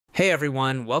Hey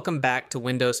everyone, welcome back to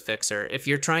Windows Fixer. If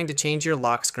you're trying to change your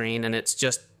lock screen and it's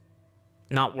just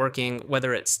not working,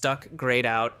 whether it's stuck, grayed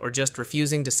out, or just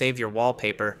refusing to save your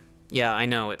wallpaper, yeah, I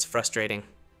know, it's frustrating.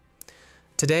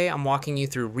 Today I'm walking you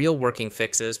through real working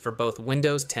fixes for both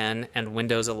Windows 10 and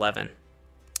Windows 11.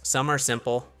 Some are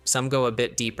simple, some go a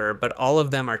bit deeper, but all of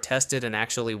them are tested and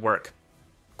actually work.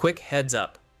 Quick heads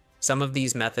up. Some of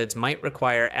these methods might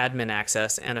require admin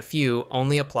access and a few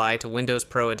only apply to Windows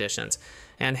Pro editions.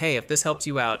 And hey, if this helps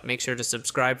you out, make sure to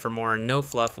subscribe for more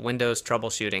no-fluff Windows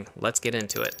troubleshooting. Let's get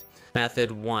into it.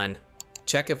 Method 1.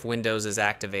 Check if Windows is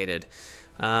activated.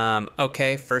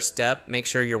 Okay, first step, make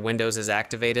sure your Windows is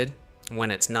activated. When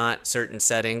it's not, certain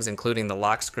settings, including the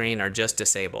lock screen, are just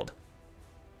disabled.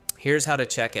 Here's how to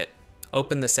check it.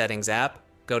 Open the Settings app,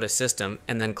 go to System,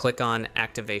 and then click on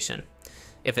Activation.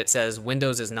 If it says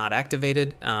Windows is not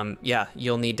activated,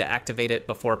 you'll need to activate it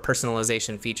before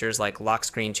personalization features like lock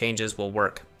screen changes will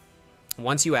work.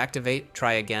 Once you activate,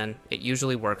 try again. It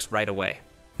usually works right away.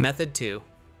 Method 2.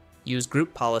 Use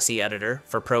Group Policy Editor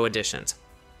for Pro editions.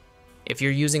 If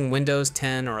you're using Windows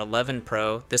 10 or 11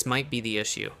 Pro, this might be the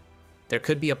issue. There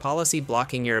could be a policy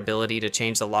blocking your ability to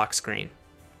change the lock screen.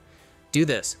 Do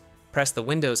this. Press the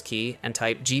Windows key and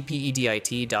type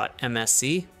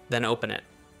gpedit.msc, then open it.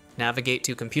 Navigate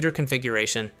to Computer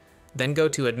Configuration, then go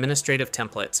to Administrative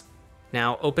Templates.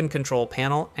 Now open Control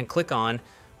Panel and click on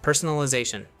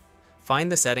Personalization. Find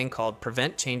the setting called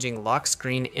Prevent Changing Lock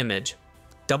Screen Image.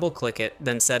 Double-click it,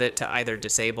 then set it to either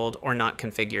disabled or not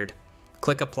configured.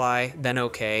 Click Apply, then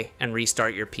OK, and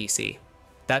restart your PC.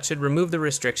 That should remove the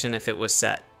restriction if it was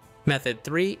set. Method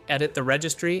 3. Edit the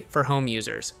registry for home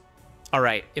users.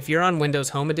 Alright, if you're on Windows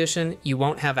Home Edition, you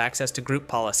won't have access to Group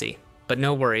Policy. But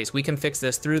no worries, we can fix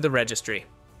this through the registry.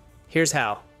 Here's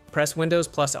how. Press Windows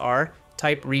plus R,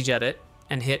 type regedit,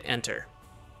 and hit Enter.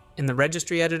 In the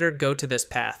registry editor, go to this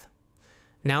path.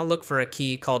 Now look for a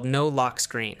key called No Lock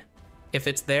Screen. If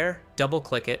it's there,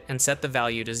 double-click it and set the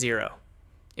value to 0.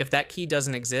 If that key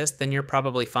doesn't exist, then you're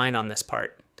probably fine on this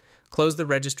part. Close the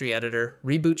registry editor,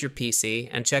 reboot your PC,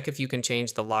 and check if you can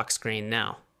change the lock screen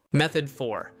now. Method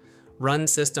 4. Run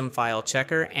System File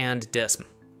Checker and DISM.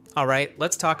 Alright,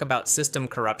 let's talk about system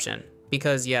corruption.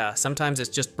 Because yeah, sometimes it's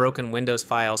just broken Windows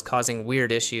files causing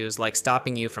weird issues like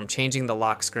stopping you from changing the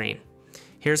lock screen.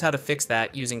 Here's how to fix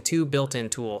that using two built-in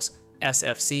tools,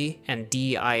 SFC and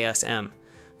DISM.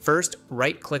 First,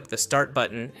 right-click the Start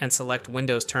button and select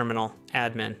Windows Terminal,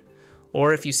 Admin.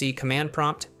 Or if you see Command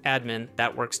Prompt, Admin,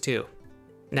 that works too.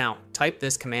 Now, type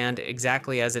this command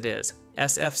exactly as it is,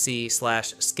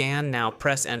 SFC/scan, now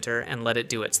press Enter and let it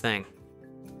do its thing.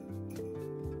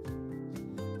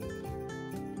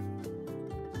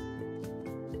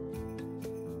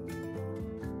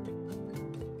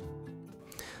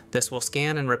 This will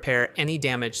scan and repair any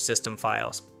damaged system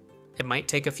files. It might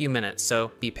take a few minutes,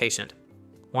 so be patient.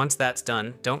 Once that's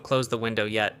done, don't close the window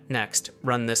yet. Next,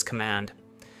 run this command.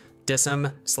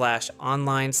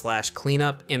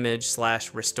 dism/online/cleanup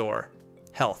image/restore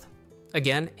health.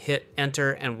 Again, hit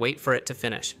Enter and wait for it to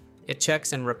finish. It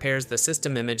checks and repairs the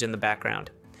system image in the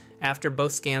background. After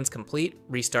both scans complete,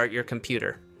 restart your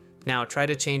computer. Now try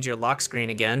to change your lock screen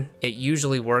again. It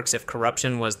usually works if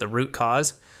corruption was the root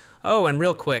cause. Oh, and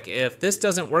real quick, if this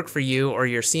doesn't work for you or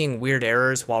you're seeing weird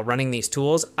errors while running these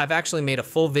tools, I've actually made a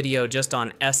full video just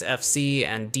on SFC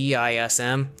and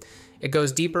DISM. It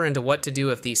goes deeper into what to do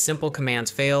if these simple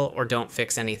commands fail or don't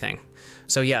fix anything.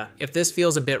 So yeah, if this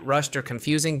feels a bit rushed or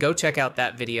confusing, go check out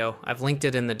that video. I've linked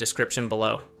it in the description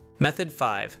below. Method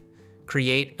 5.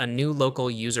 Create a new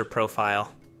local user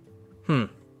profile.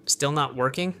 Still not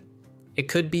working? It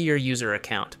could be your user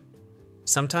account.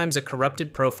 Sometimes a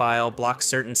corrupted profile blocks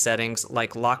certain settings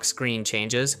like lock screen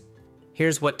changes.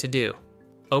 Here's what to do.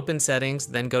 Open Settings,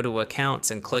 then go to Accounts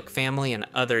and click Family and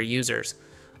Other Users.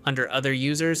 Under Other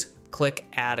Users, click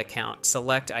Add Account.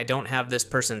 Select I don't have this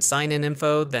person's sign-in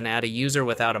info, then add a user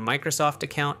without a Microsoft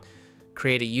account.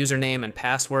 Create a username and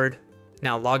password.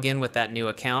 Now log in with that new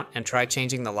account and try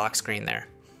changing the lock screen there.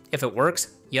 If it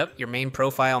works, yep, your main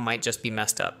profile might just be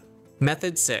messed up.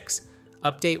 Method 6.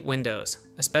 Update Windows,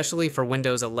 especially for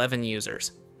Windows 11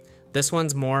 users. This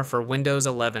one's more for Windows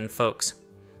 11 folks.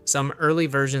 Some early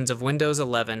versions of Windows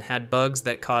 11 had bugs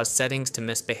that caused settings to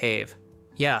misbehave.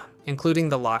 Yeah, including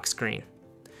the lock screen.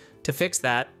 To fix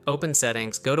that, open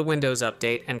Settings, go to Windows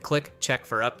Update, and click Check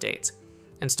for Updates.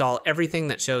 Install everything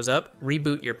that shows up,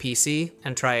 reboot your PC,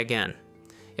 and try again.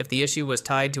 If the issue was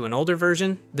tied to an older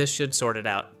version, this should sort it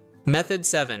out. Method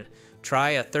 7.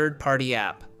 Try a third-party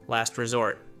app, last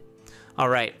resort.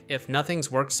 Alright, if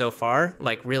nothing's worked so far,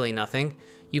 like really nothing,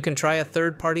 you can try a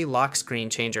third-party lock screen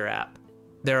changer app.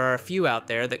 There are a few out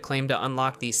there that claim to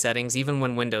unlock these settings even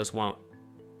when Windows won't.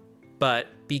 But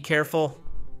be careful.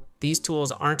 These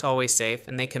tools aren't always safe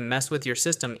and they can mess with your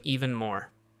system even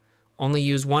more. Only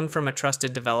use one from a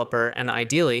trusted developer and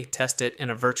ideally test it in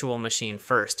a virtual machine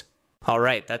first.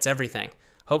 Alright, that's everything.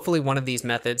 Hopefully one of these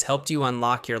methods helped you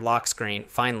unlock your lock screen,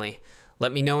 finally.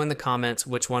 Let me know in the comments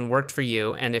which one worked for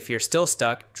you, and if you're still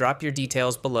stuck, drop your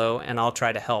details below and I'll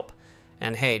try to help.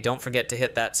 And hey, don't forget to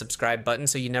hit that subscribe button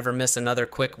so you never miss another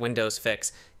quick Windows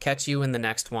fix. Catch you in the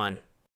next one.